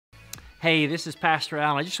Hey, this is Pastor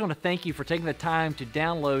Allen. I just want to thank you for taking the time to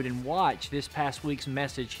download and watch this past week's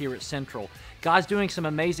message here at Central. God's doing some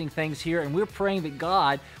amazing things here, and we're praying that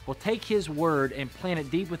God will take His Word and plant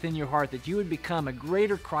it deep within your heart, that you would become a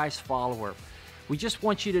greater Christ follower. We just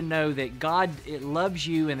want you to know that God loves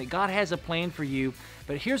you and that God has a plan for you.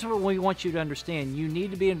 But here's what we want you to understand. You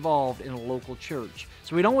need to be involved in a local church.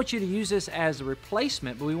 So we don't want you to use this as a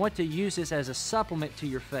replacement, but we want to use this as a supplement to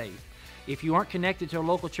your faith. If you aren't connected to a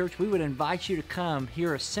local church, we would invite you to come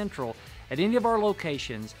here at Central at any of our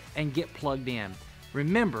locations and get plugged in.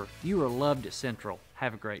 Remember, you are loved at Central.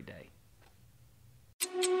 Have a great day.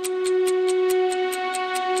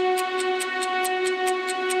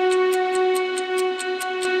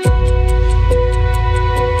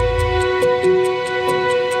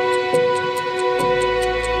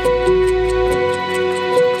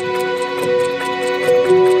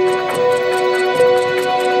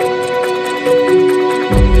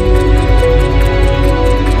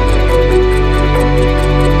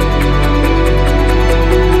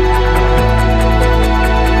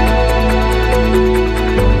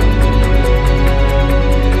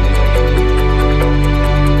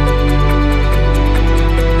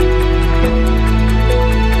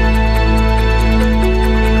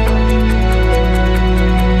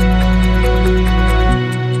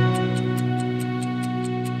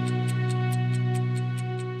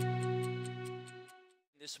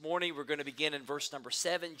 Verse number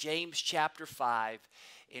 7, James chapter 5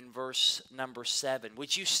 in verse number 7.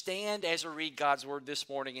 Would you stand as we read God's word this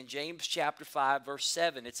morning in James chapter 5 verse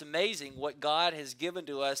 7? It's amazing what God has given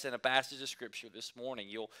to us in a passage of scripture this morning.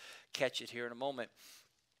 You'll catch it here in a moment.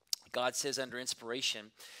 God says under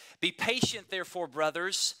inspiration, "Be patient therefore,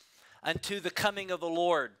 brothers, unto the coming of the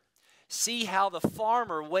Lord. See how the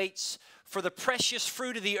farmer waits for the precious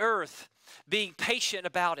fruit of the earth, being patient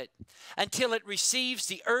about it, until it receives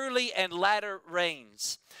the early and latter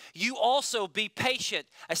rains. You also be patient,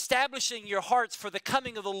 establishing your hearts, for the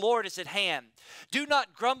coming of the Lord is at hand. Do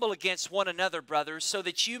not grumble against one another, brothers, so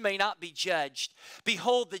that you may not be judged.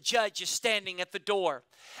 Behold, the judge is standing at the door.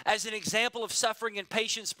 As an example of suffering and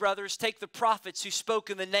patience, brothers, take the prophets who spoke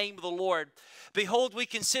in the name of the Lord. Behold, we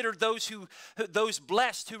consider those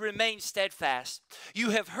blessed who remain steadfast.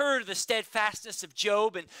 You have heard the steadfastness of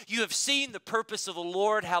Job, and you have seen the purpose of the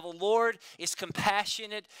Lord, how the Lord is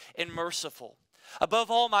compassionate and merciful.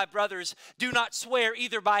 Above all, my brothers, do not swear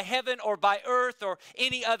either by heaven or by earth or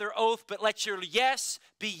any other oath, but let your yes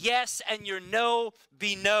be yes and your no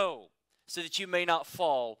be no, so that you may not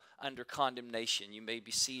fall under condemnation." You may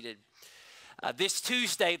be seated. This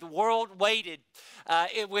Tuesday, the world waited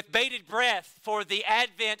with bated breath for the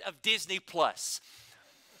advent of Disney Plus.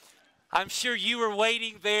 I'm sure you were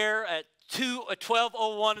waiting there at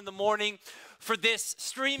 12:01 in the morning for this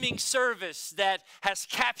streaming service that has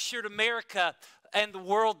captured America and the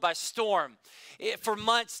world by storm. For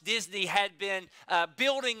months, Disney had been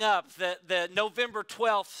building up the November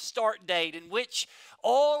 12th start date, in which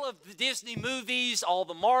all of the Disney movies, all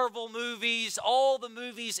the Marvel movies, all the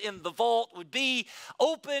movies in the vault would be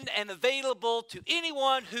open and available to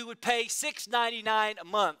anyone who would pay $6.99 a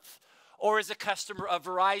month or as a customer of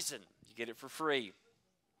Verizon. You get it for free.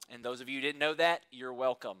 And those of you who didn't know that, you're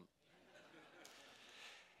welcome.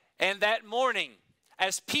 And that morning,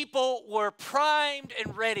 as people were primed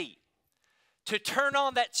and ready to turn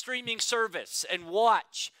on that streaming service and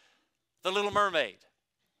watch The Little Mermaid,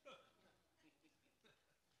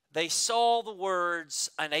 they saw the words,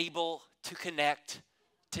 "unable to connect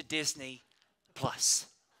to Disney Plus."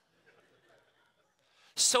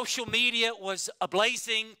 Social media was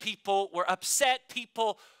ablazing. People were upset.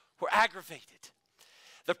 People were aggravated.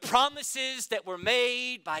 The promises that were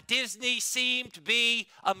made by Disney seemed to be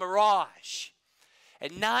a mirage.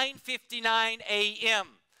 At 9:59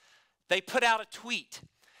 a.m., they put out a tweet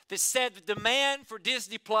that said the demand for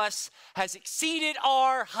Disney Plus has exceeded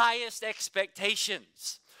our highest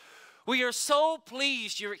expectations. We are so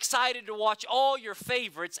pleased you're excited to watch all your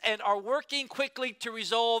favorites and are working quickly to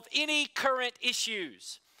resolve any current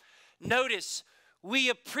issues. Notice, we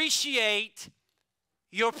appreciate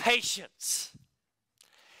your patience.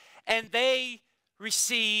 And they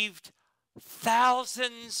received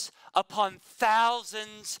thousands upon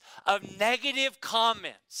thousands of negative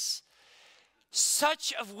comments,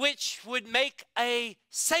 such of which would make a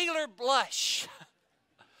sailor blush.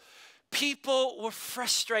 People were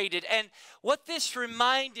frustrated. And what this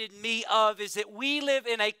reminded me of is that we live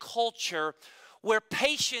in a culture where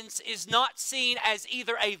patience is not seen as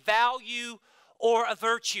either a value or a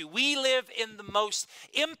virtue. We live in the most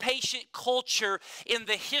impatient culture in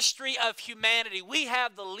the history of humanity. We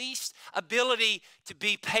have the least ability to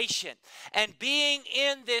be patient. And being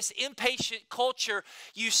in this impatient culture,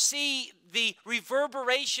 you see the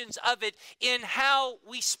reverberations of it in how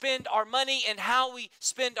we spend our money and how we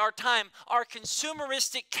spend our time. Our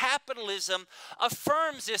consumeristic capitalism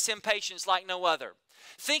affirms this impatience like no other.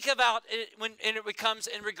 Think about it when it comes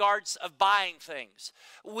in regards of buying things.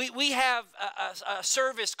 We have a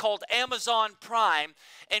service called Amazon Prime,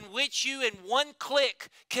 in which you in one click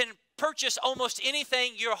can purchase almost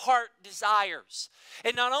anything your heart desires.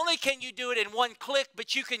 And not only can you do it in one click,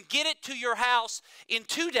 but you can get it to your house in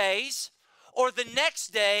 2 days, or the next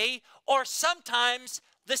day, or sometimes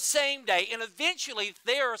the same day. And eventually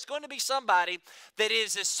there is going to be somebody that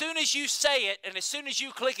is, as soon as you say it and as soon as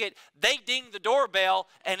you click it, they ding the doorbell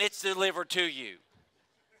and it's delivered to you.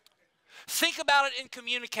 Think about it in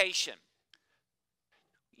communication.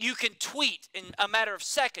 You can tweet in a matter of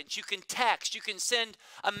seconds. You can text. You can send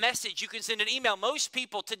a message. You can send an email. Most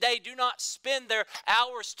people today do not spend their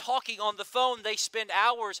hours talking on the phone. They spend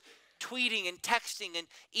hours tweeting and texting and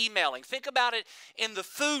emailing. Think about it in the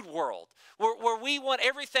food world, where we want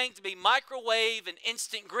everything to be microwave and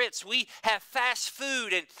instant grits. We have fast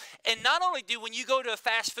food, and not only do, when you go to a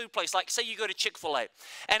fast food place, like say you go to Chick-fil-A,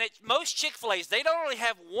 and most Chick-fil-A's, they don't only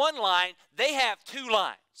have one line, they have 2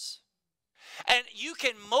 lines. And you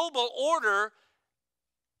can mobile order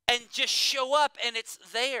and just show up and it's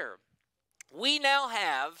there. We now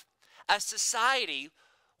have a society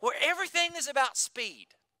where everything is about speed.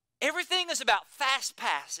 Everything is about fast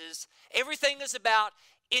passes. Everything is about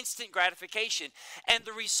instant gratification. And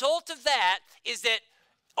the result of that is that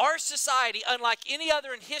our society, unlike any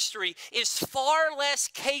other in history, is far less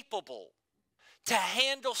capable to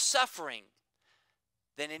handle suffering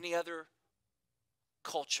than any other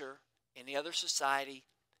culture, any other society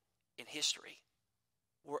in history.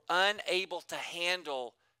 We're unable to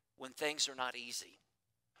handle when things are not easy.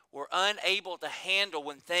 We're unable to handle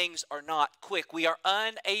when things are not quick. We are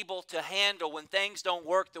unable to handle when things don't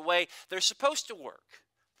work the way they're supposed to work.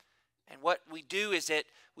 And what we do is that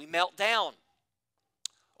we melt down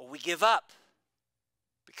or we give up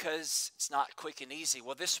because it's not quick and easy.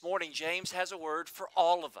 Well, this morning, James has a word for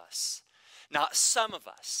all of us, not some of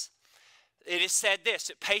us. It is said this,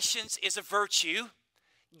 that patience is a virtue.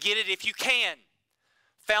 Get it if you can.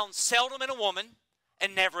 Found seldom in a woman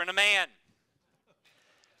and never in a man.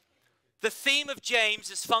 The theme of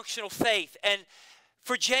James is functional faith. And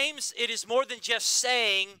for James, it is more than just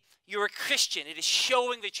saying you're a Christian. It is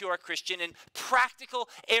showing that you are a Christian in practical,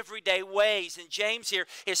 everyday ways. And James here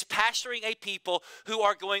is pastoring a people who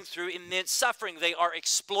are going through immense suffering. They are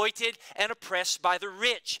exploited and oppressed by the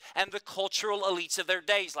rich and the cultural elites of their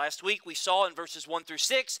days. Last week we saw in verses 1 through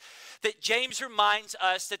 6 that James reminds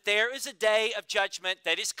us that there is a day of judgment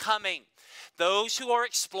that is coming. Those who are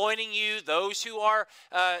exploiting you, those who are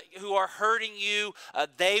hurting you,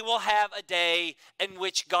 they will have a day in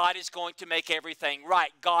which God is going to make everything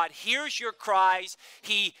right. God hears your cries.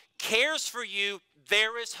 He cares for you.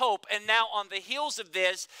 There is hope. And now on the heels of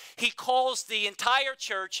this, he calls the entire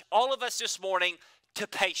church, all of us this morning, to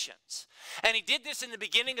patience. And he did this in the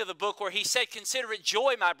beginning of the book where he said, consider it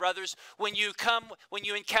joy, my brothers, when you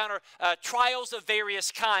encounter trials of various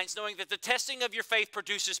kinds, knowing that the testing of your faith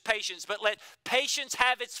produces patience, but let patience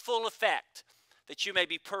have its full effect, that you may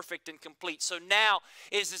be perfect and complete. So now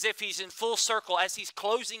it is as if he's in full circle as he's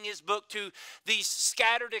closing his book to these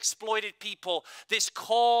scattered, exploited people, this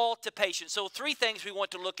call to patience. So 3 things we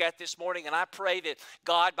want to look at this morning, and I pray that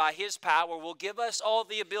God, by his power, will give us all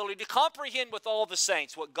the ability to comprehend with all the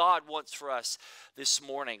saints what God wants for us this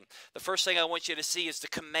morning. The first thing I want you to see is the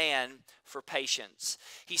command for patience.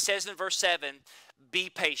 He says in verse 7, be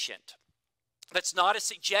patient. That's not a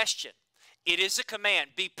suggestion. It is a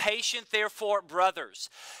command. Be patient, therefore, brothers.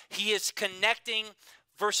 He is connecting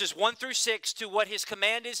verses 1 through 6 to what his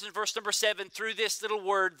command is in verse number 7 through this little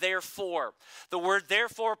word, therefore. The word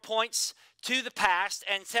therefore points to the past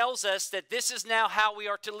and tells us that this is now how we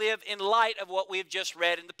are to live in light of what we have just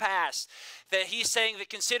read in the past. That he's saying that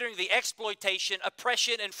considering the exploitation,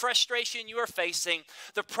 oppression, and frustration you are facing,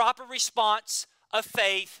 the proper response of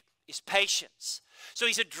faith is patience. So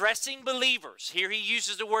he's addressing believers. Here he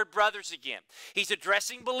uses the word brothers again. He's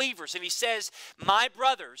addressing believers, and he says, my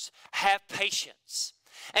brothers, have patience.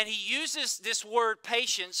 And he uses this word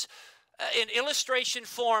patience in illustration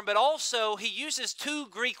form, but also he uses 2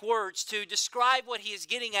 Greek words to describe what he is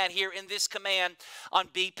getting at here in this command on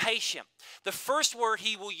be patient. The first word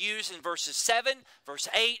he will use in verses 7, verse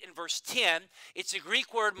 8, and verse 10, it's a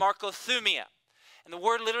Greek word, markothumia. And the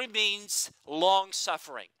word literally means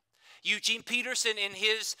long-suffering. Eugene Peterson, in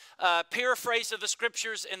his paraphrase of the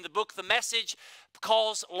scriptures in the book The Message,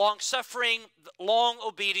 calls long-suffering, long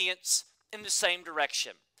obedience in the same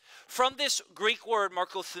direction. From this Greek word,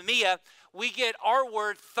 markothumia, we get our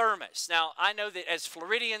word thermos. Now, I know that as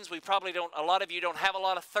Floridians, we probably don't, a lot of you don't have a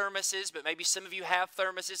lot of thermoses, but maybe some of you have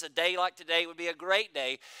thermoses. A day like today would be a great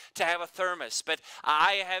day to have a thermos. But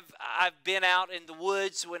I've been out in the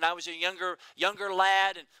woods when I was a younger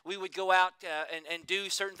lad, and we would go out and do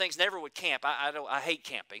certain things. Never would camp. I hate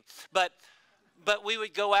camping. But we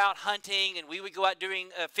would go out hunting, and we would go out doing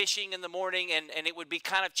fishing in the morning, and it would be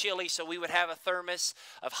kind of chilly, so we would have a thermos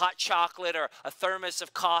of hot chocolate or a thermos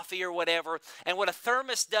of coffee or whatever. And what a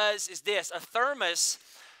thermos does is this. A thermos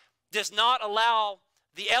does not allow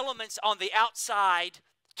the elements on the outside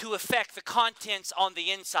to affect the contents on the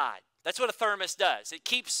inside. That's what a thermos does. It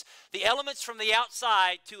keeps the elements from the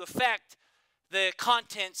outside to affect the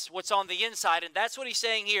contents, what's on the inside. And that's what he's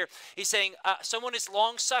saying here. He's saying someone is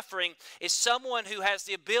long-suffering is someone who has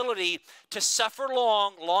the ability to suffer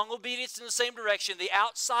long obedience in the same direction. The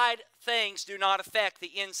outside things do not affect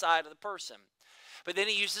the inside of the person. But then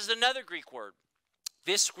he uses another Greek word.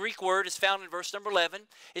 This Greek word is found in verse number 11.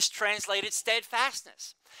 It's translated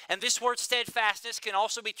steadfastness. And this word steadfastness can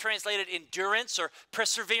also be translated endurance or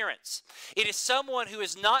perseverance. It is someone who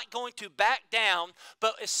is not going to back down,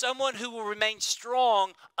 but is someone who will remain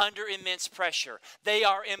strong under immense pressure. They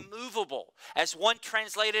are immovable. As one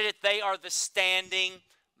translated it, they are the standing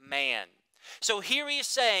man. So here he is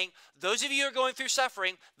saying, those of you who are going through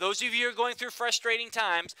suffering, those of you who are going through frustrating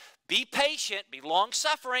times, be patient, be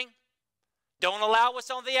long-suffering. Don't allow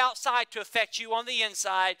what's on the outside to affect you on the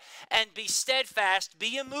inside, and be steadfast,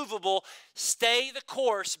 be immovable, stay the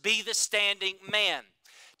course, be the standing man.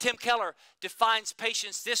 Tim Keller defines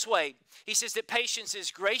patience this way. He says that patience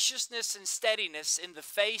is graciousness and steadiness in the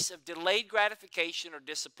face of delayed gratification or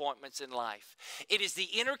disappointments in life. It is the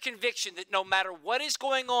inner conviction that no matter what is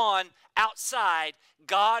going on outside,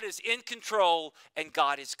 God is in control and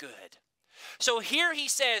God is good. So here he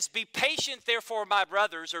says, be patient, therefore, my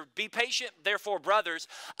brothers, or be patient, therefore, brothers,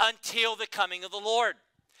 until the coming of the Lord.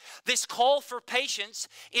 This call for patience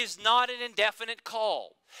is not an indefinite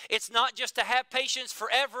call. It's not just to have patience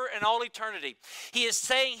forever and all eternity. He is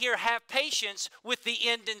saying here, have patience with the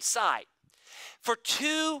end in sight. For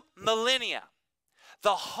 2 millennia,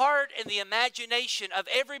 the heart and the imagination of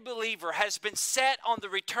every believer has been set on the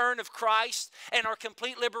return of Christ and our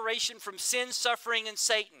complete liberation from sin, suffering, and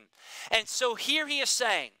Satan. And so here he is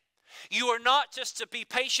saying, you are not just to be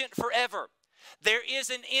patient forever. There is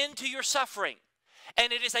an end to your suffering.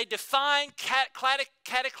 And it is a defined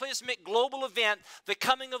cataclysmic global event, the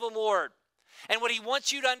coming of the Lord. And what he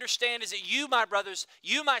wants you to understand is that you, my brothers,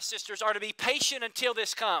 you, my sisters, are to be patient until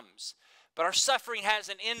this comes. But our suffering has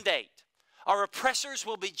an end date. Our oppressors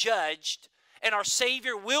will be judged, and our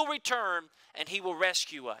Savior will return, and he will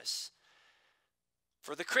rescue us.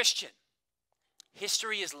 For the Christian,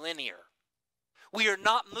 history is linear. We are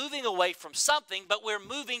not moving away from something, but we're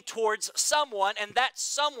moving towards someone, and that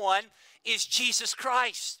someone is Jesus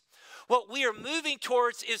Christ. What we are moving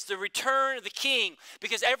towards is the return of the King,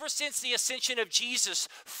 because ever since the ascension of Jesus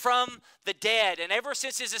from the dead, and ever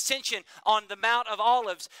since his ascension on the Mount of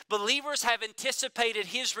Olives, believers have anticipated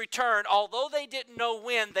his return. Although they didn't know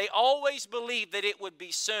when, they always believed that it would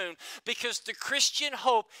be soon, because the Christian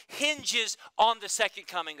hope hinges on the second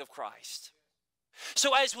coming of Christ.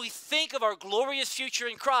 So as we think of our glorious future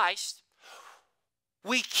in Christ,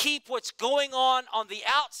 we keep what's going on the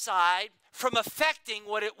outside from affecting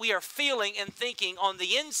what we are feeling and thinking on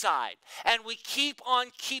the inside. And we keep on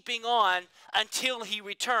keeping on until he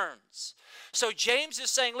returns. So James is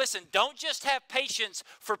saying, listen, don't just have patience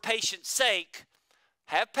for patience sake.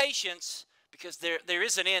 Have patience because there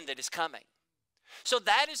is an end that is coming. So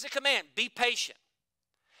that is the command. Be patient.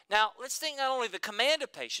 Now, let's think not only the command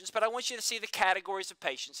of patience, but I want you to see the categories of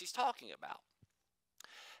patience he's talking about.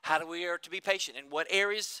 How do we are to be patient? In what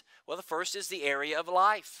areas? Well, the first is the area of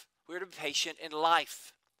life. We're to be patient in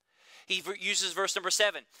life. He uses verse number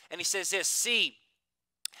 7, and he says this, see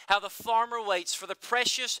how the farmer waits for the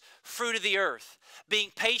precious fruit of the earth, being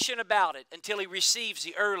patient about it until he receives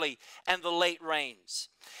the early and the late rains.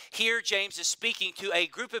 Here, James is speaking to a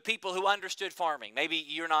group of people who understood farming. Maybe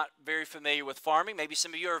you're not very familiar with farming. Maybe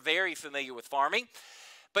some of you are very familiar with farming.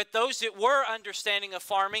 But those that were understanding of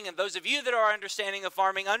farming, and those of you that are understanding of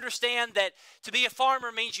farming, understand that to be a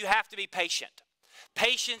farmer means you have to be patient.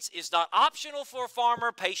 Patience is not optional for a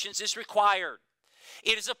farmer. Patience is required.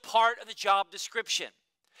 It is a part of the job description.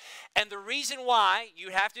 And the reason why you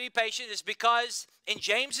have to be patient is because in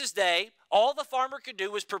James's day, all the farmer could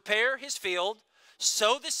do was prepare his field,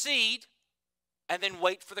 sow the seed, and then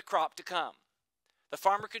wait for the crop to come. The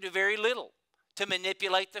farmer could do very little to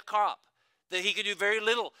manipulate the crop. That he could do very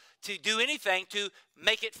little to do anything to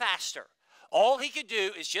make it faster. All he could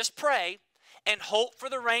do is just pray and hope for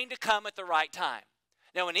the rain to come at the right time.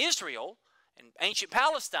 Now in Israel, in ancient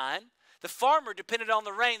Palestine, the farmer depended on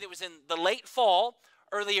the rain that was in the late fall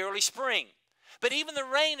or the early spring. But even the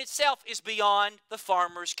rain itself is beyond the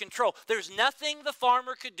farmer's control. There's nothing the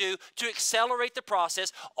farmer could do to accelerate the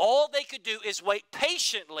process. All they could do is wait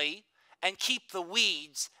patiently and keep the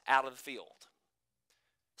weeds out of the field.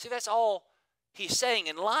 See, that's all he's saying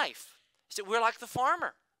in life, is that we're like the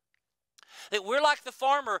farmer. That we're like the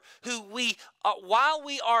farmer who while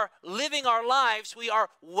we are living our lives, we are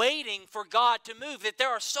waiting for God to move. That there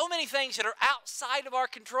are so many things that are outside of our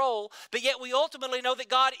control, but yet we ultimately know that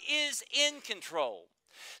God is in control.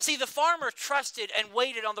 See, the farmer trusted and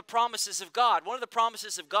waited on the promises of God. One of the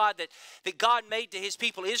promises of God that God made to his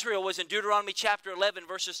people Israel was in Deuteronomy chapter 11,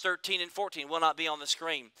 verses 13 and 14. Will not be on the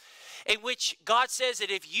screen. In which God says that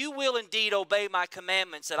if you will indeed obey my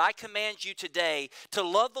commandments that I command you today, to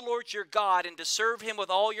love the Lord your God and to serve him with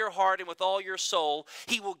all your heart and with all your soul,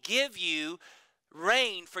 he will give you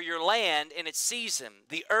rain for your land in its season,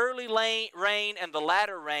 the early rain and the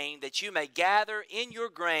latter rain, that you may gather in your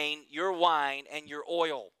grain, your wine, and your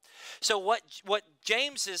oil. So what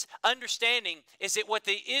James is understanding is that what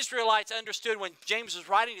the Israelites understood when James was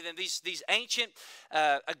writing to them, these ancient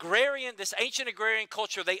agrarian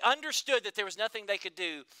culture, they understood that there was nothing they could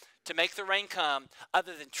do to make the rain come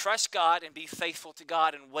other than trust God and be faithful to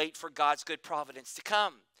God and wait for God's good providence to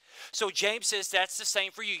come. So James says that's the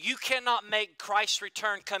same for you. You cannot make Christ's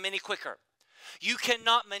return come any quicker. You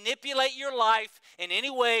cannot manipulate your life in any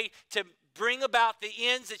way to bring about the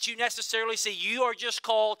ends that you necessarily see. You are just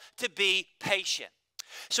called to be patient.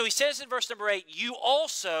 So he says in verse number 8, you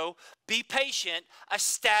also be patient,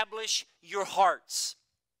 establish your hearts.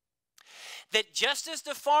 That just as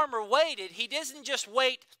the farmer waited, he doesn't just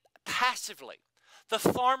wait passively. The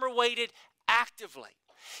farmer waited actively.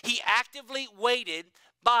 He actively waited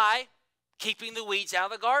by keeping the weeds out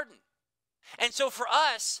of the garden. And so for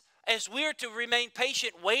us, as we are to remain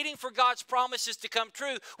patient, waiting for God's promises to come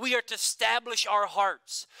true, we are to establish our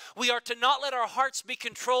hearts. We are to not let our hearts be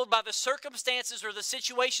controlled by the circumstances or the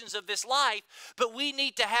situations of this life, but we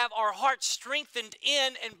need to have our hearts strengthened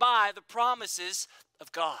in and by the promises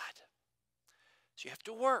of God. So you have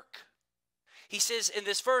to work. He says in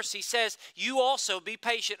this verse, he says, you also be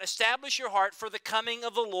patient, establish your heart, for the coming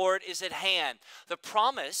of the Lord is at hand. The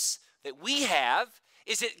promise that we have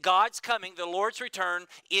is that God's coming, the Lord's return,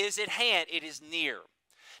 is at hand. It is near.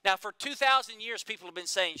 Now, for 2,000 years, people have been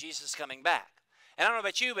saying Jesus is coming back. And I don't know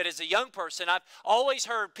about you, but as a young person, I've always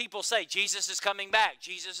heard people say, Jesus is coming back,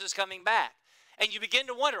 Jesus is coming back. And you begin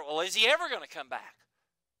to wonder, well, is he ever going to come back?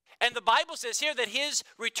 And the Bible says here that his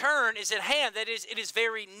return is at hand, that is, it is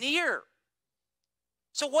very near.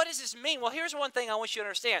 So what does this mean? Well, here's one thing I want you to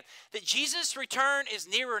understand, that Jesus' return is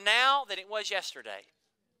nearer now than it was yesterday.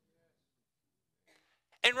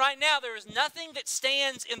 And right now, there is nothing that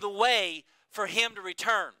stands in the way for him to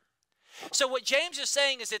return. So what James is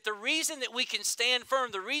saying is that the reason that we can stand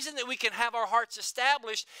firm, the reason that we can have our hearts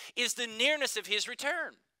established is the nearness of his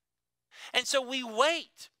return. And so we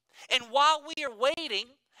wait. And while we are waiting,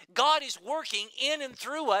 God is working in and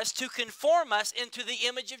through us to conform us into the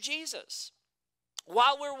image of Jesus.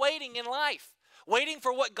 While we're waiting in life, waiting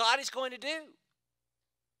for what God is going to do,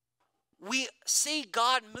 we see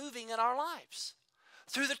God moving in our lives.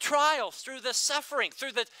 Through the trials, through the suffering,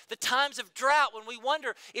 through the times of drought when we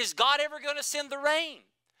wonder, is God ever going to send the rain?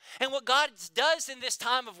 And what God does in this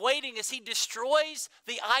time of waiting is he destroys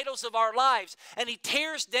the idols of our lives, and he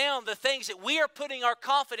tears down the things that we are putting our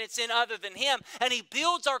confidence in other than him, and he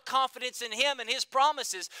builds our confidence in him and his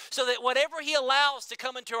promises so that whatever he allows to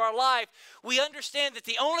come into our life, we understand that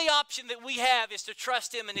the only option that we have is to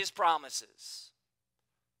trust him and his promises.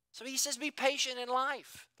 So he says, be patient in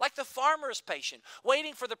life, like the farmer is patient,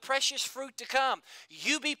 waiting for the precious fruit to come.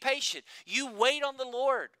 You be patient. You wait on the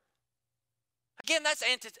Lord. Again, that's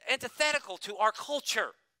antithetical to our culture.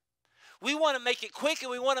 We want to make it quick,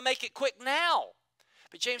 and we want to make it quick now.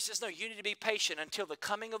 But James says, no, you need to be patient until the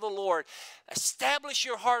coming of the Lord. Establish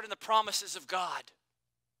your heart in the promises of God.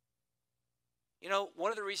 You know,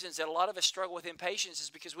 one of the reasons that a lot of us struggle with impatience is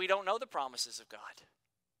because we don't know the promises of God.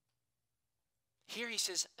 Here he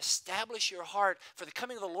says, establish your heart, for the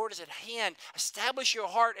coming of the Lord is at hand. Establish your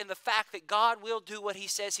heart in the fact that God will do what he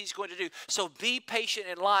says he's going to do. So be patient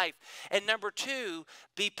in life. And number two,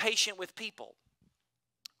 be patient with people.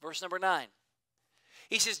 Verse number 9.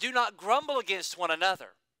 He says, do not grumble against one another.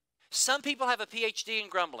 Some people have a PhD in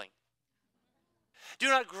grumbling. Do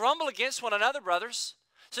not grumble against one another, brothers,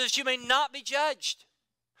 so that you may not be judged.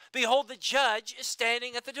 Behold, the judge is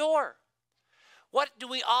standing at the door. What do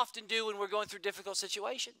we often do when we're going through difficult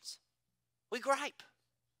situations? We gripe.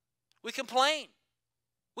 We complain.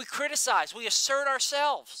 We criticize. We assert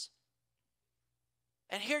ourselves.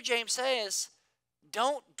 And here James says,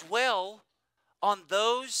 don't dwell on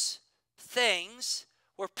those things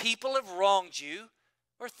where people have wronged you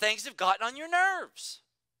or things have gotten on your nerves.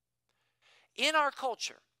 In our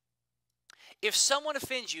culture, if someone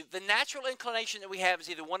offends you, the natural inclination that we have is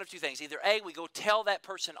either one of two things. Either A, we go tell that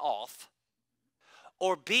person off,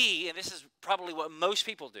 or B, and this is probably what most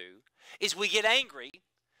people do, is we get angry,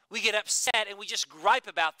 we get upset, and we just gripe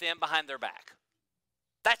about them behind their back.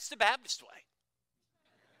 That's the Baptist way.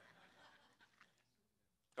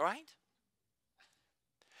 Right?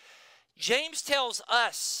 James tells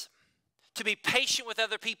us to be patient with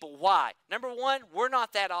other people. Why? Number one, we're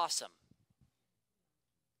not that awesome.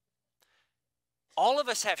 All of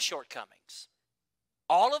us have shortcomings.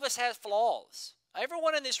 All of us have flaws.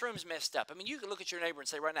 Everyone in this room is messed up. I mean, you can look at your neighbor and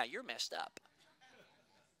say right now, you're messed up.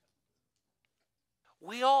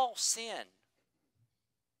 We all sin.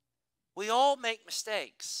 We all make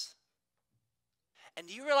mistakes. And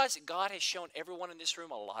do you realize that God has shown everyone in this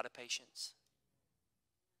room a lot of patience?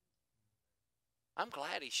 I'm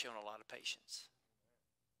glad He's shown a lot of patience.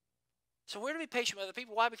 So we're to be patient with other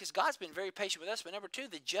people. Why? Because God's been very patient with us. But number two,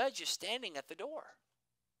 the judge is standing at the door.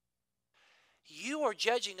 You are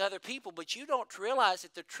judging other people, but you don't realize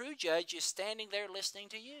that the true judge is standing there listening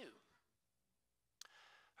to you.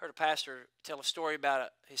 I heard a pastor tell a story about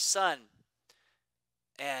his son.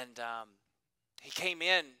 And he came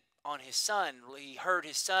in on his son. He heard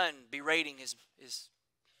his son berating his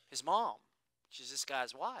mom, which is this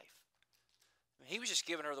guy's wife. He was just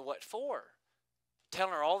giving her the what for,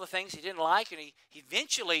 telling her all the things he didn't like, and he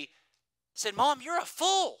eventually said, Mom, you're a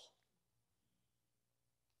fool.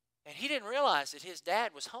 And he didn't realize that his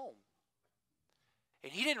dad was home.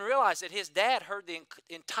 And he didn't realize that his dad heard the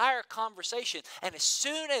entire conversation. And as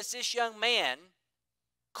soon as this young man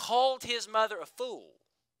called his mother a fool,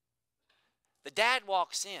 the dad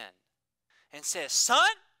walks in and says, Son,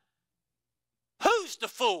 who's the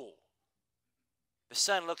fool? The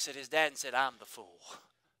son looks at his dad and said, I'm the fool.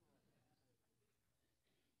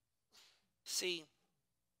 See,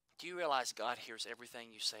 do you realize God hears everything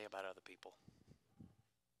you say about other people?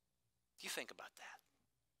 You think about that.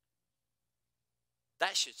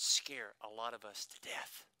 That should scare a lot of us to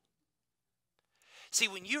death. See,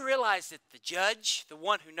 when you realize that the judge, the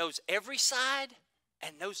one who knows every side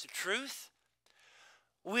and knows the truth,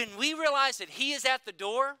 when we realize that He is at the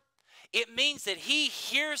door, it means that He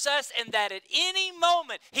hears us and that at any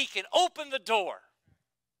moment He can open the door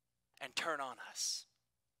and turn on us.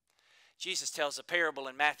 Jesus tells a parable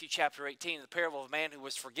in Matthew chapter 18, the parable of a man who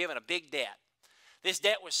was forgiven a big debt. This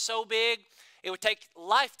debt was so big, it would take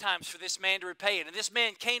lifetimes for this man to repay it. And this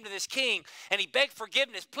man came to this king and he begged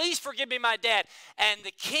forgiveness. Please forgive me my debt. And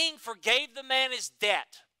the king forgave the man his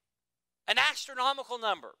debt, an astronomical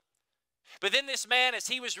number. But then this man, as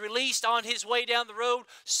he was released on his way down the road,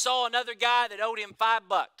 saw another guy that owed him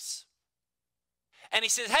 $5. And he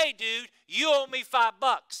says, hey, dude, you owe me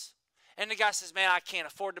 $5. And the guy says, man, I can't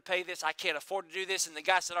afford to pay this. I can't afford to do this. And the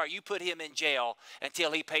guy said, all right, you put him in jail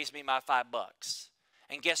until he pays me my $5.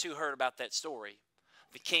 And guess who heard about that story?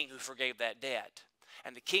 The king who forgave that debt.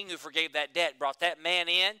 And the king who forgave that debt brought that man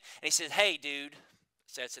in. And he said, hey, dude.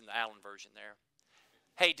 So that's in the Allen version there.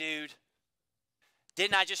 Hey, dude.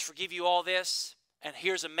 Didn't I just forgive you all this? And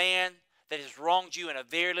here's a man that has wronged you in a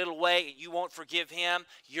very little way and you won't forgive him.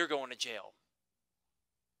 You're going to jail.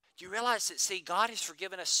 Do you realize that, see, God has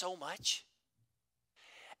forgiven us so much?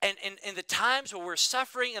 And in the times where we're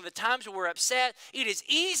suffering and the times where we're upset, it is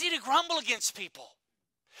easy to grumble against people.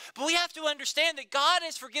 But we have to understand that God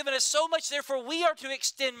has forgiven us so much, therefore we are to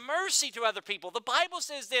extend mercy to other people. The Bible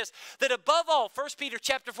says this, that above all, 1 Peter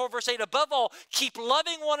chapter 4, verse 8, above all, keep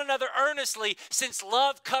loving one another earnestly, since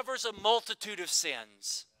love covers a multitude of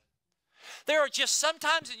sins. There are just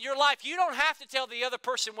sometimes in your life, you don't have to tell the other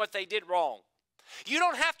person what they did wrong. You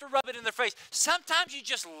don't have to rub it in their face. Sometimes you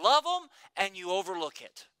just love them and you overlook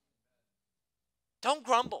it. Don't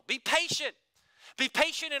grumble. Be patient. Be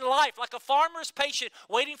patient in life, like a farmer is patient,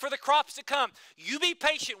 waiting for the crops to come. You be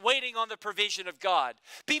patient, waiting on the provision of God.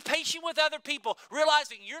 Be patient with other people,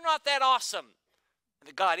 realizing you're not that awesome, and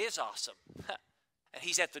that God is awesome. And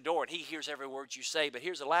He's at the door, and He hears every word you say. But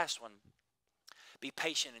here's the last one. Be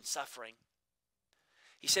patient in suffering.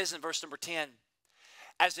 He says in verse number 10,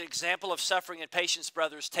 as an example of suffering and patience,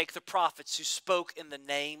 brothers, take the prophets who spoke in the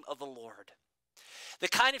name of the Lord. The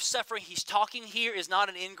kind of suffering he's talking here is not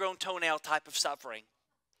an ingrown toenail type of suffering.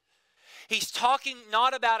 He's talking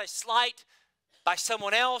not about a slight by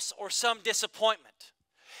someone else or some disappointment.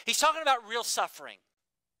 He's talking about real suffering.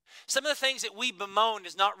 Some of the things that we bemoan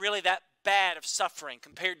is not really that bad of suffering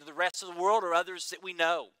compared to the rest of the world or others that we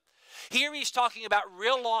know. Here he's talking about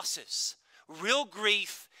real losses, real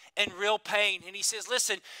grief, and real pain. And he says,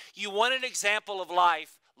 listen, you want an example of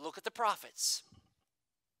life, look at the prophets.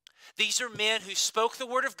 These are men who spoke the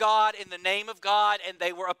word of God in the name of God, and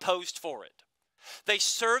they were opposed for it. They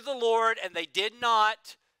served the Lord, and they did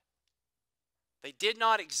not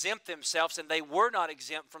exempt themselves, and they were not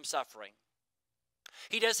exempt from suffering.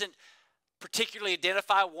 He doesn't particularly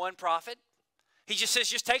identify one prophet. He just says,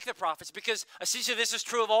 just take the prophets, because essentially this is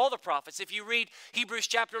true of all the prophets. If you read Hebrews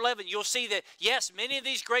chapter 11, you'll see that, yes, many of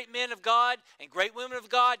these great men of God and great women of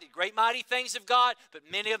God did great mighty things of God, but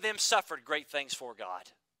many of them suffered great things for God.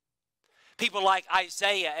 People like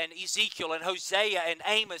Isaiah and Ezekiel and Hosea and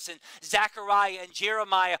Amos and Zechariah and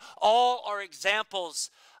Jeremiah all are examples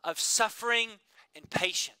of suffering and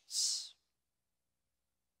patience.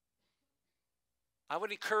 I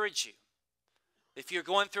would encourage you, if you're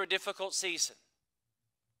going through a difficult season,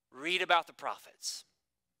 read about the prophets.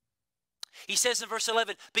 He says in verse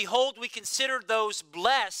 11, behold, we consider those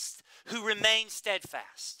blessed who remain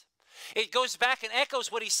steadfast. It goes back and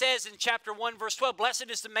echoes what he says in chapter 1, verse 12. Blessed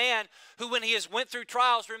is the man who, when he has went through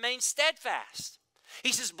trials, remains steadfast.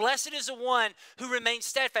 He says, blessed is the one who remains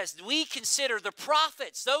steadfast. We consider the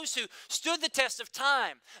prophets, those who stood the test of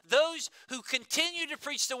time, those who continue to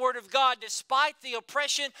preach the word of God despite the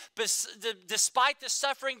oppression, despite the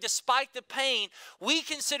suffering, despite the pain. We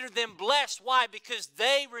consider them blessed. Why? Because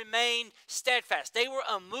they remained steadfast. They were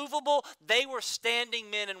unmovable. They were standing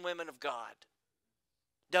men and women of God.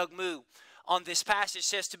 Doug Moo on this passage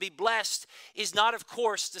says to be blessed is not, of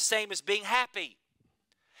course, the same as being happy.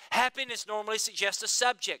 Happiness normally suggests a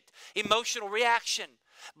subject, emotional reaction.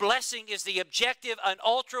 Blessing is the objective,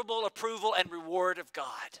 unalterable approval and reward of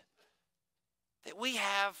God. That we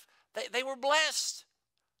have, they were blessed.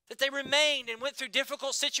 That they remained and went through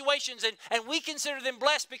difficult situations, and we consider them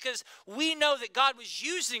blessed because we know that God was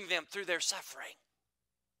using them through their suffering.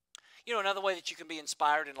 You know, another way that you can be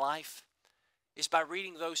inspired in life is by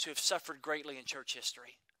reading those who have suffered greatly in church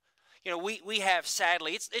history. You know, we have,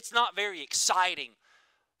 sadly, it's not very exciting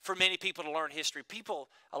for many people to learn history.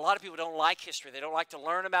 A lot of people don't like history. They don't like to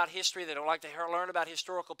learn about history. They don't like to learn about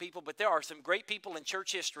historical people. But there are some great people in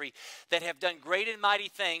church history that have done great and mighty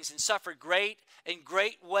things and suffered great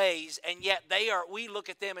ways. And yet we look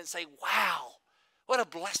at them and say, wow, what a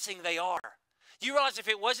blessing they are. Do you realize if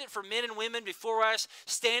it wasn't for men and women before us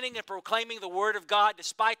standing and proclaiming the word of God,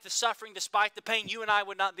 despite the suffering, despite the pain, you and I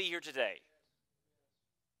would not be here today?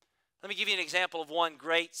 Let me give you an example of one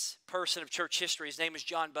great person of church history. His name is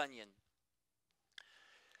John Bunyan.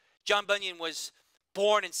 John Bunyan was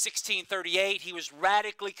born in 1638. He was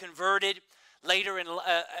radically converted later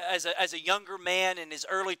as a younger man in his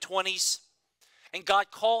early 20s. And God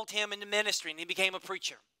called him into ministry, and he became a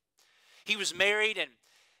preacher. He was married, and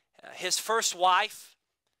his first wife,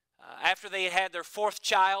 after they had had their fourth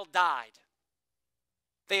child, died.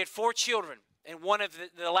 They had 4 children, and one of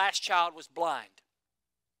the last child was blind.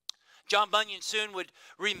 John Bunyan soon would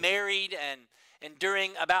remarried, and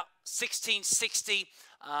during about 1660,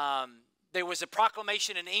 there was a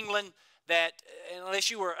proclamation in England that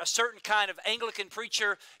unless you were a certain kind of Anglican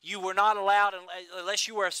preacher, you were not allowed, unless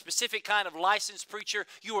you were a specific kind of licensed preacher,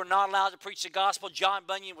 you were not allowed to preach the gospel. John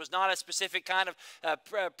Bunyan was not a specific kind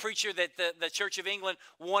of preacher that the Church of England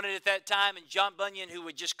wanted at that time. And John Bunyan, who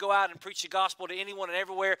would just go out and preach the gospel to anyone and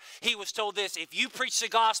everywhere, he was told this: if you preach the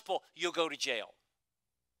gospel, you'll go to jail.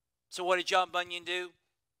 So what did John Bunyan do?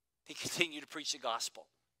 He continued to preach the gospel.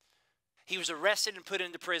 He was arrested and put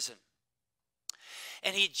into prison.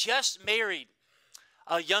 And he just married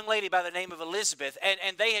a young lady by the name of Elizabeth,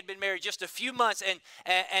 and they had been married just a few months,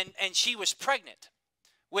 and she was pregnant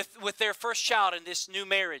with their first child in this new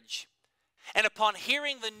marriage. And upon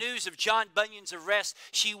hearing the news of John Bunyan's arrest,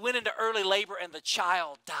 she went into early labor, and the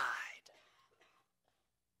child died.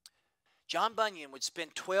 John Bunyan would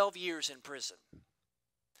spend 12 years in prison.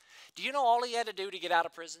 Do you know all he had to do to get out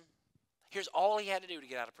of prison? Here's all he had to do to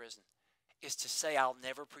get out of prison, is to say, I'll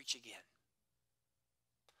never preach again.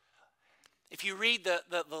 If you read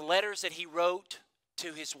the letters that he wrote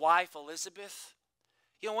to his wife, Elizabeth,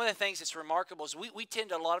 you know, one of the things that's remarkable is we tend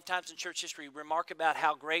to, a lot of times in church history, remark about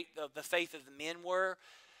how great the faith of the men were,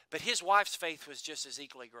 but his wife's faith was just as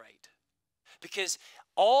equally great. Because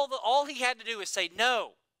all he had to do is say,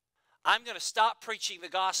 no, I'm going to stop preaching the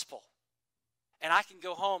gospel, and I can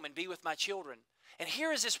go home and be with my children. And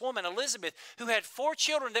here is this woman, Elizabeth, who had 4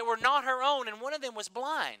 children that were not her own, and one of them was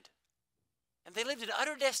blind. And they lived in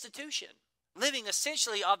utter destitution, living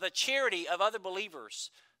essentially of the charity of other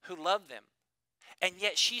believers who loved them. And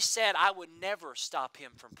yet she said, I would never stop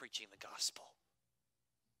him from preaching the gospel,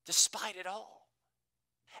 despite it all.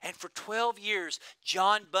 And for 12 years,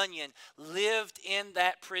 John Bunyan lived in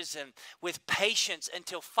that prison with patience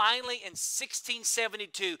until finally in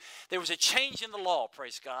 1672, there was a change in the law,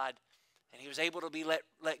 praise God, and he was able to be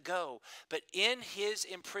let go. But in his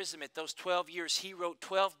imprisonment, those 12 years, he wrote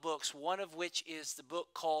 12 books, one of which is the book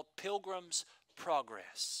called Pilgrim's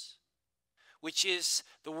Progress, which is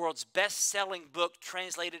the world's best-selling book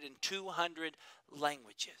translated in 200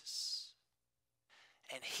 languages.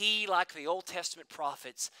 And he, like the Old Testament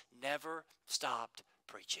prophets, never stopped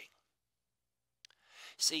preaching.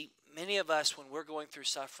 See, many of us, when we're going through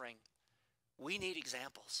suffering, we need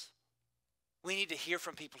examples. We need to hear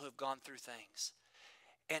from people who have gone through things.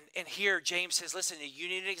 And here James says, listen, you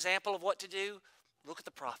need an example of what to do? Look at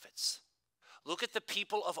the prophets. Look at the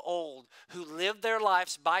people of old who lived their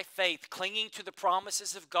lives by faith, clinging to the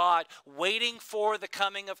promises of God, waiting for the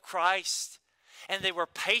coming of Christ. And they were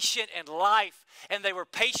patient in life, and they were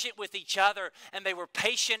patient with each other, and they were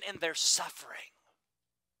patient in their suffering.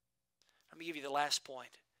 Let me give you the last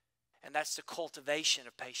point, and that's the cultivation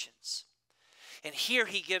of patience. And here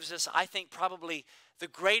he gives us, I think, probably the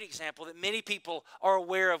great example that many people are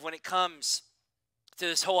aware of when it comes to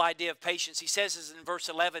this whole idea of patience. He says this in verse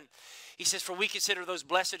 11. He says, for we consider those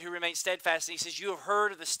blessed who remain steadfast. And he says, you have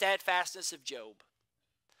heard of the steadfastness of Job.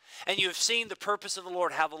 And you have seen the purpose of the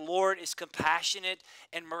Lord, how the Lord is compassionate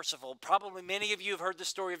and merciful. Probably many of you have heard the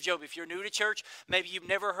story of Job. If you're new to church, maybe you've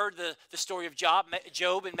never heard the story of Job,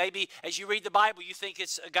 and maybe as you read the Bible, you think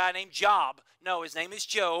it's a guy named Job. No, his name is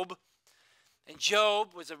Job. And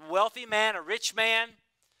Job was a wealthy man, a rich man.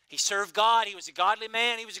 He served God. He was a godly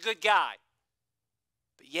man. He was a good guy.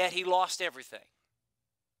 But yet he lost everything.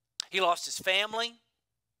 He lost his family.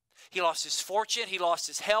 He lost his fortune. He lost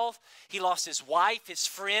his health. He lost his wife. His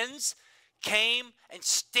friends came and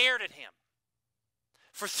stared at him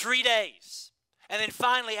for 3 days. And then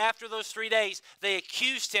finally, after those 3 days, they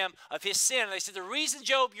accused him of his sin. And they said, the reason,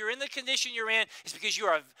 Job, you're in the condition you're in is because you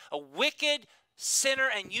are a wicked sinner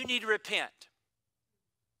and you need to repent.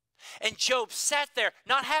 And Job sat there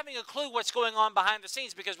not having a clue what's going on behind the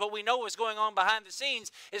scenes, because what we know was going on behind the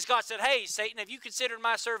scenes is God said, hey, Satan, have you considered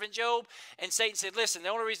my servant Job? And Satan said, listen, the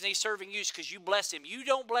only reason he's serving you is because you bless him. You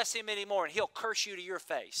don't bless him anymore, and he'll curse you to your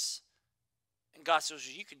face. And God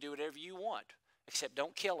says, you can do whatever you want, except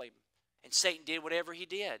don't kill him. And Satan did whatever he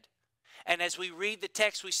did. And as we read the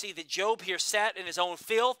text, we see that Job here sat in his own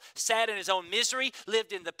filth, sat in his own misery,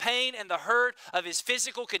 lived in the pain and the hurt of his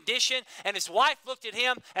physical condition. And his wife looked at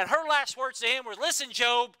him, and her last words to him were, listen,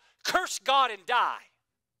 Job, curse God and die.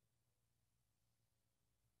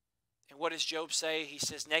 And what does Job say? He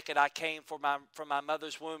says, naked I came from my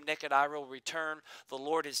mother's womb, naked I will return. The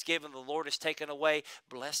Lord has given, the Lord has taken away.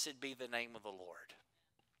 Blessed be the name of the Lord.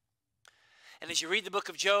 And as you read the book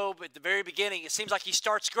of Job, at the very beginning, it seems like he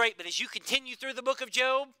starts great, but as you continue through the book of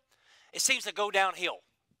Job, it seems to go downhill.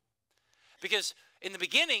 Because in the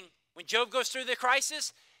beginning, when Job goes through the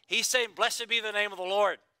crisis, he's saying, blessed be the name of the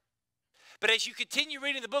Lord. But as you continue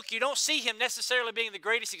reading the book, you don't see him necessarily being the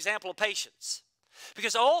greatest example of patience.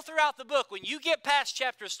 Because all throughout the book, when you get past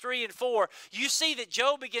chapters 3 and 4, you see that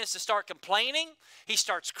Job begins to start complaining. He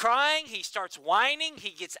starts crying. He starts whining. He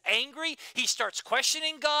gets angry. He starts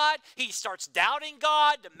questioning God. He starts doubting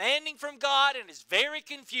God, demanding from God, and is very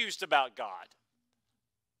confused about God.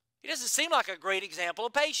 He doesn't seem like a great example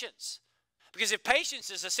of patience. Because if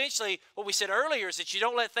patience is essentially what we said earlier, is that you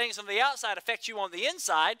don't let things on the outside affect you on the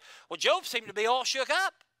inside, well, Job seemed to be all shook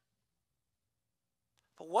up.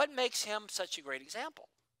 But what makes him such a great example?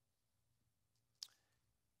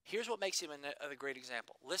 Here's what makes him a great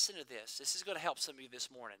example. Listen to this. This is going to help some of you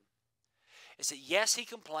this morning. It's that yes, he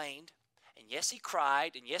complained, and yes, he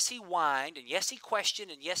cried, and yes, he whined, and yes, he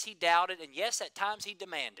questioned, and yes, he doubted, and yes, at times he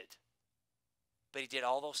demanded. But he did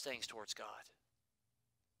all those things towards God.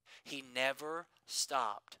 He never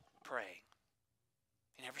stopped praying.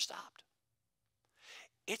 He never stopped.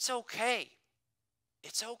 It's okay.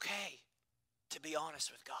 It's okay to be honest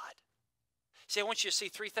with God. See, I want you to see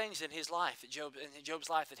 3 things in his life, in Job's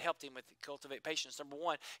life, that helped him with cultivate patience. Number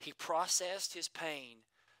 1, he processed his pain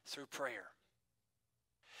through prayer.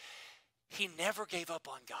 He never gave up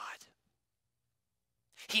on God.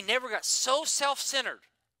 He never got so self-centered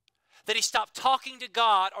that he stopped talking to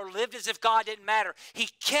God or lived as if God didn't matter. He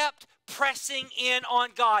kept pressing in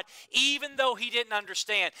on God, even though he didn't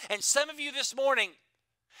understand. And some of you this morning,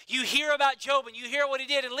 You hear about Job and you hear what he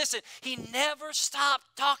did, and listen, he never stopped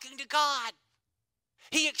talking to God.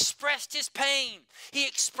 He expressed his pain. He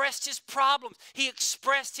expressed his problems. He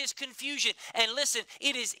expressed his confusion. And listen,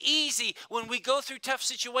 it is easy when we go through tough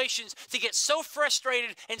situations to get so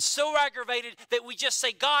frustrated and so aggravated that we just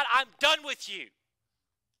say, God, I'm done with you.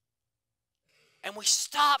 And we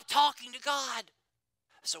stop talking to God.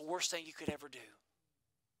 That's the worst thing you could ever do.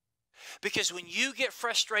 Because when you get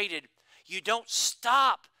frustrated, you don't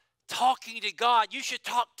stop talking to God. You should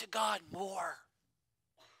talk to God more.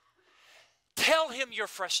 Tell him your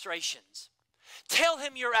frustrations. Tell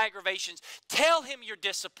him your aggravations. Tell him your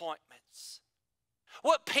disappointments.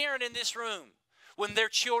 What parent in this room, when their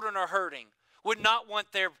children are hurting, would not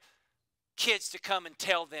want their kids to come and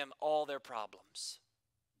tell them all their problems?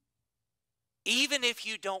 Even if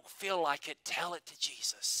you don't feel like it, tell it to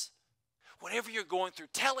Jesus. Whatever you're going through,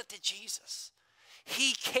 tell it to Jesus.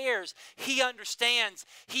 He cares. He understands.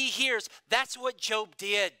 He hears. That's what Job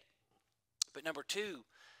did. But number two,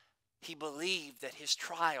 he believed that his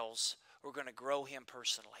trials were going to grow him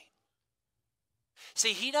personally.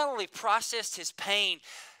 See, he not only processed his pain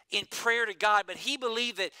in prayer to God, but he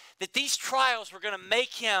believed that these trials were going to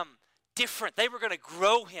make him different. They were going to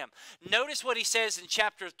grow him. Notice what he says in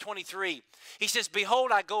chapter 23. He says,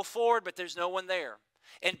 behold, I go forward, but there's no one there.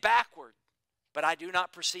 And backward, but I do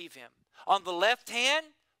not perceive him. On the left hand,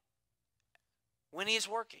 when he is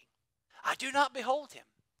working, I do not behold him.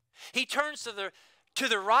 He turns to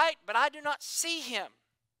the right, but I do not see him.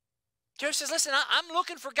 Job says, listen, I'm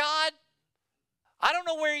looking for God. I don't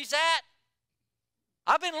know where he's at.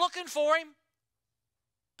 I've been looking for him.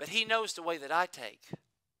 But he knows the way that I take.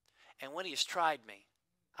 And when he has tried me,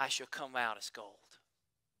 I shall come out as gold.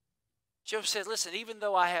 Job says, listen, even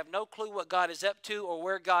though I have no clue what God is up to or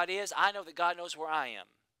where God is, I know that God knows where I am.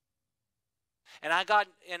 And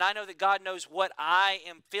I know that God knows what I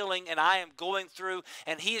am feeling and I am going through,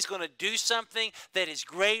 and he is going to do something that is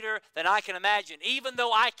greater than I can imagine. Even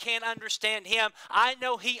though I can't understand him, I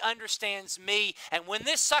know he understands me. And when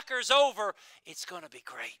this sucker's over, it's going to be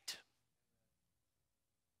great.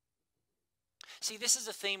 See, this is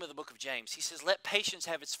the theme of the book of James. He says, let patience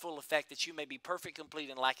have its full effect, that you may be perfect, complete,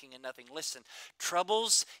 and lacking in nothing. Listen,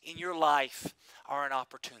 troubles in your life are an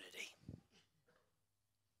opportunity.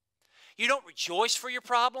 You don't rejoice for your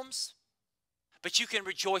problems, but you can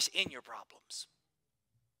rejoice in your problems.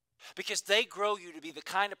 Because they grow you to be the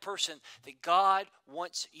kind of person that God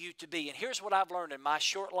wants you to be. And here's what I've learned in my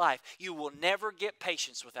short life. You will never get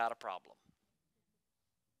patience without a problem.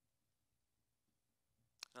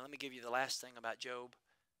 Now let me give you the last thing about Job.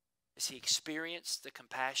 Is he experienced the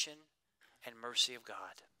compassion and mercy of God.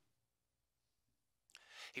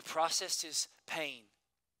 He processed his pain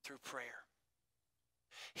through prayer.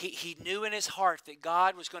 He knew in his heart that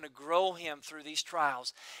God was going to grow him through these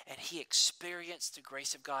trials, and he experienced the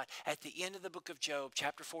grace of God. At the end of the book of Job,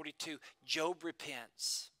 chapter 42, Job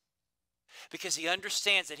repents because he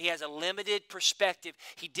understands that he has a limited perspective.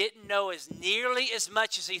 He didn't know as nearly as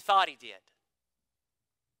much as he thought he did.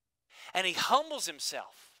 And he humbles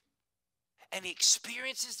himself. And he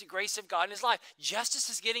experiences the grace of God in his life. Justice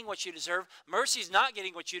is getting what you deserve. Mercy is not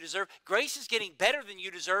getting what you deserve. Grace is getting better than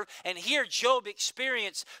you deserve. And here Job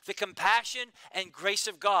experienced the compassion and grace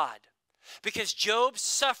of God. Because Job's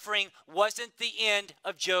suffering wasn't the end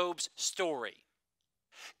of Job's story.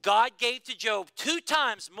 God gave to Job 2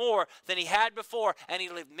 times more than he had before. And he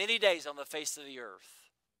lived many days on the face of the earth.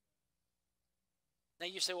 Now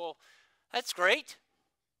you say, well, that's great.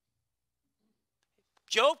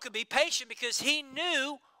 Job could be patient because he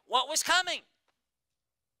knew what was coming.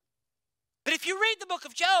 But if you read the book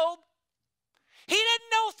of Job, he didn't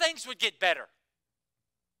know things would get better.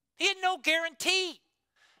 He had no guarantee.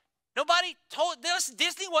 Nobody told,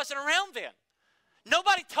 Disney wasn't around then.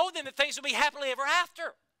 Nobody told them that things would be happily ever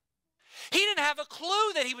after. He didn't have a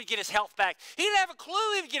clue that he would get his health back. He didn't have a clue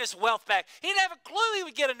he would get his wealth back. He didn't have a clue he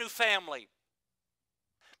would get a new family.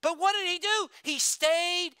 But what did he do? He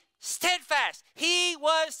stayed steadfast. He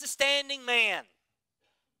was the standing man.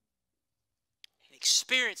 He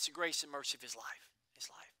experienced the grace and mercy of his life.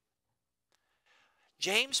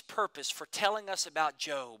 James' purpose for telling us about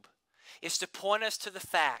Job is to point us to the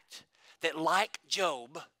fact that, like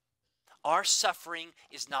Job, our suffering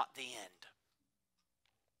is not the end.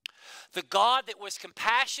 The God that was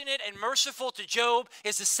compassionate and merciful to Job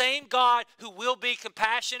is the same God who will be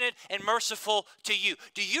compassionate and merciful to you.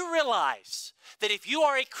 Do you realize that if you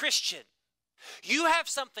are a Christian, you have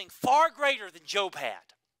something far greater than Job had?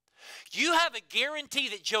 You have a guarantee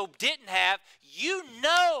that Job didn't have. You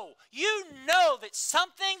know that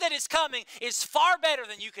something that is coming is far better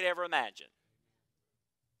than you could ever imagine.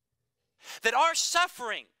 that our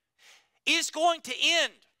suffering is going to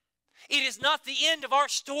end. It is not the end of our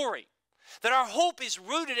story. That our hope is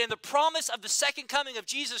rooted in the promise of the second coming of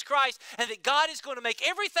Jesus Christ, and that God is going to make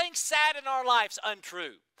everything sad in our lives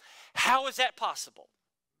untrue. How is that possible?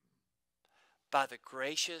 By the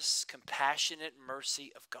gracious, compassionate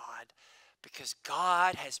mercy of God. Because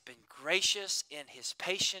God has been gracious in His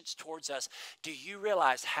patience towards us. Do you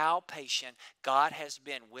realize how patient God has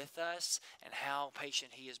been with us and how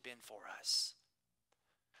patient He has been for us?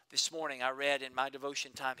 This morning I read in my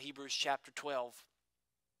devotion time Hebrews chapter 12,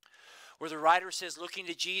 where the writer says, looking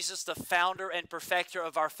to Jesus, the founder and perfecter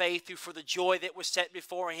of our faith, who for the joy that was set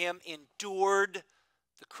before Him endured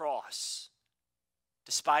the cross,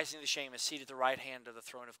 despising the shame, is seated at the right hand of the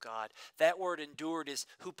throne of God. That word endured is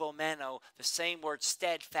hupomeno, the same word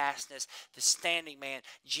steadfastness, the standing man.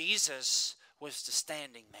 Jesus was the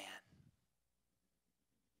standing man.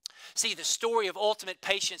 See, the story of ultimate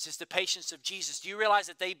patience is the patience of Jesus. Do you realize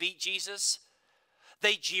that they beat Jesus?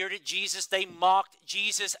 They jeered at Jesus. They mocked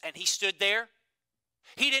Jesus, and He stood there.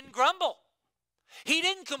 He didn't grumble. He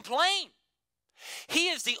didn't complain. He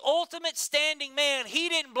is the ultimate standing man. He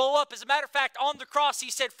didn't blow up. As a matter of fact, on the cross, He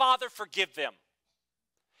said, Father, forgive them.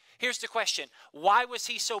 Here's the question. Why was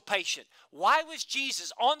He so patient? Why was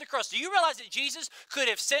Jesus on the cross? Do you realize that Jesus could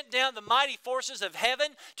have sent down the mighty forces of heaven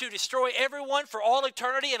to destroy everyone for all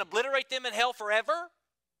eternity and obliterate them in hell forever?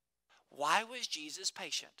 Why was Jesus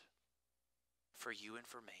patient? For you and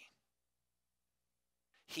for me.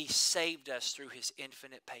 He saved us through His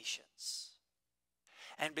infinite patience.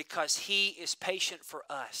 And because He is patient for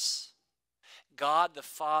us, God the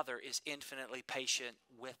Father is infinitely patient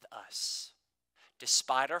with us,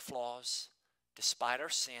 despite our flaws, despite our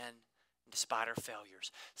sin, despite our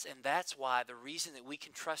failures. And that's why the reason that we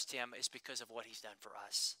can trust Him is because of what He's done for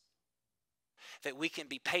us. That we can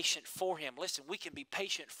be patient for Him. Listen, we can be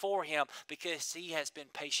patient for Him because He has been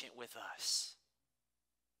patient with us.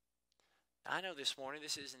 Now, I know this morning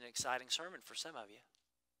this is an exciting sermon for some of you.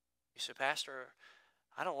 You say, Pastor,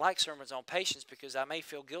 I don't like sermons on patience because I may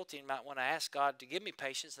feel guilty and might want to ask God to give me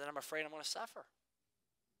patience, then I'm afraid I'm going to suffer.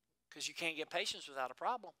 Because you can't get patience without a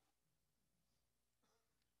problem.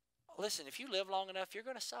 Listen, if you live long enough, you're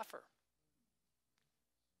going to suffer.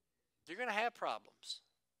 You're going to have problems.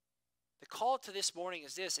 The call to this morning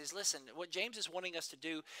is this, is listen, what James is wanting us to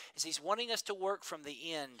do is he's wanting us to work from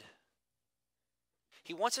the end.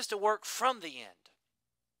 He wants us to work from the end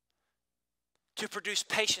to produce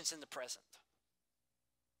patience in the present.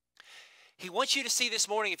 He wants you to see this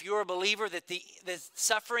morning, if you're a believer, that the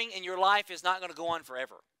suffering in your life is not going to go on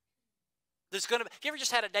forever. Have you ever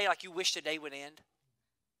just had a day like you wish the day would end?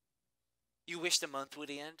 You wish the month would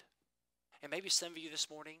end? And maybe some of you this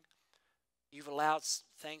morning, you've allowed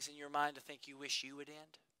things in your mind to think you wish you would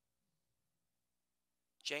end.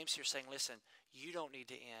 James here saying, listen, you don't need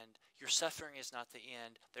to end. Your suffering is not the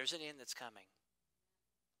end. There's an end that's coming.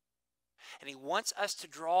 And he wants us to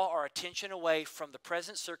draw our attention away from the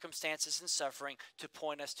present circumstances and suffering to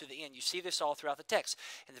point us to the end. You see this all throughout the text.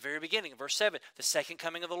 In the very beginning, verse 7, the second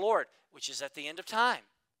coming of the Lord, which is at the end of time.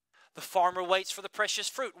 The farmer waits for the precious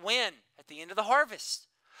fruit. When? At the end of the harvest.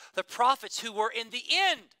 The prophets who were in the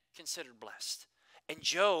end considered blessed. And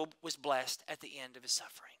Job was blessed at the end of his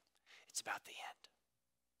suffering. It's about the end.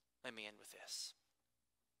 Let me end with this.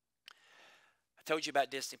 I told you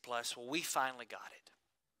about Disney Plus. Well, we finally got it.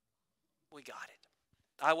 We got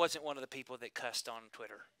it. I wasn't one of the people that cussed on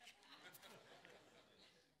Twitter.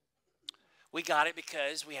 We got it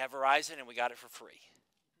because we have Verizon and we got it for free.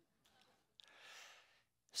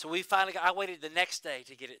 So we finally got, I waited the next day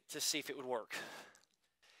to get it to see if it would work.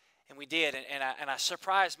 And we did, and I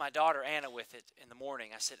surprised my daughter Anna with it in the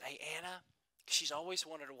morning. I said, hey Anna, she's always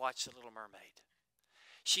wanted to watch The Little Mermaid.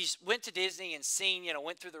 She's went to Disney and seen,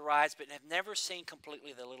 went through the rides, but have never seen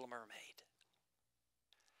completely The Little Mermaid.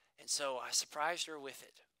 And so I surprised her with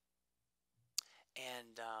it.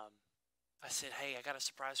 And I said, hey, I got a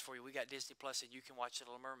surprise for you. We got Disney Plus and you can watch The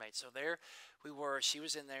Little Mermaid. So there we were. She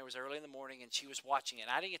was in there. It was early in the morning and she was watching it.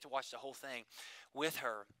 And I didn't get to watch the whole thing with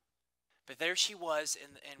her. But there she was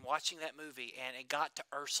in watching that movie, and it got to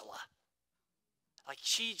Ursula. Like,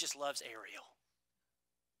 she just loves Ariel.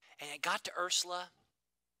 And it got to Ursula,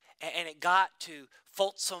 and it got to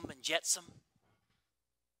Flotsam and Jetsam.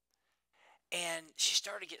 And she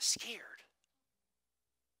started to get scared.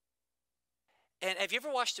 And have you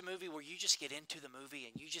ever watched a movie where you just get into the movie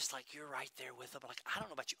and you just you're right there with them? Like, I don't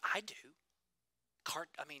know about you. I do.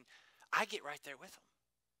 I get right there with them.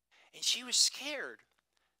 And she was scared.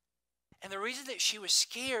 And the reason that she was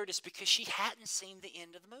scared is because she hadn't seen the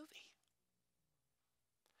end of the movie.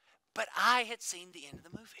 But I had seen the end of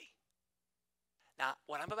the movie. Now,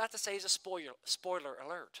 what I'm about to say is a spoiler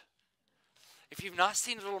alert. If you've not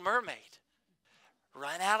seen Little Mermaid,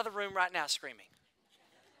 run out of the room right now screaming.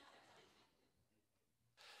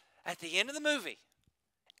 At the end of the movie,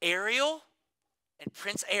 Ariel and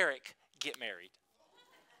Prince Eric get married.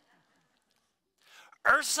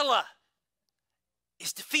 Ursula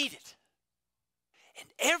is defeated. And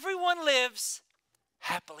everyone lives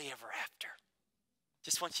happily ever after.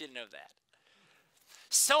 Just want you to know that.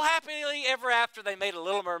 So happily ever after, they made a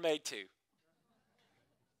Little Mermaid 2.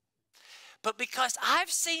 But because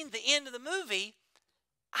I've seen the end of the movie,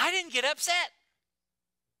 I didn't get upset.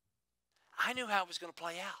 I knew how it was going to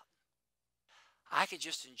play out. I could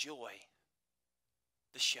just enjoy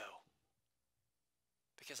the show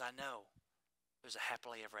because I know there's a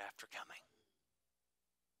happily ever after coming.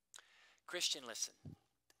 Christian, listen.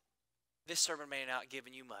 This sermon may not have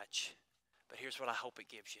given you much, but here's what I hope it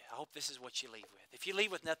gives you. I hope this is what you leave with. If you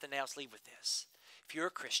leave with nothing else, leave with this. If you're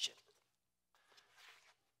a Christian,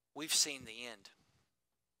 we've seen the end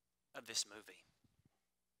of this movie,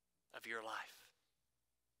 of your life,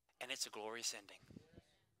 and it's a glorious ending.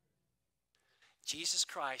 Jesus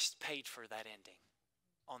Christ paid for that ending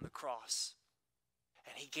on the cross,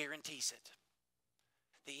 and he guarantees it.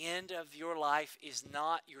 The end of your life is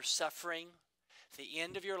not your suffering. The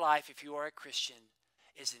end of your life, if you are a Christian,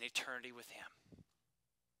 is an eternity with him.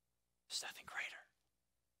 There's nothing greater.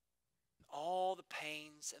 All the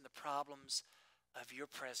pains and the problems of your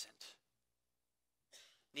present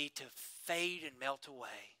need to fade and melt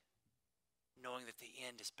away, knowing that the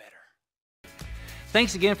end is better.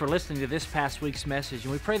 Thanks again for listening to this past week's message,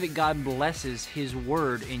 and we pray that God blesses His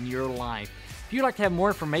Word in your life. If you'd like to have more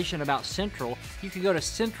information about Central, you can go to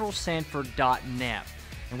centralsanford.net.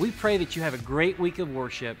 And we pray that you have a great week of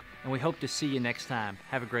worship, and we hope to see you next time.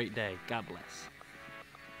 Have a great day. God bless.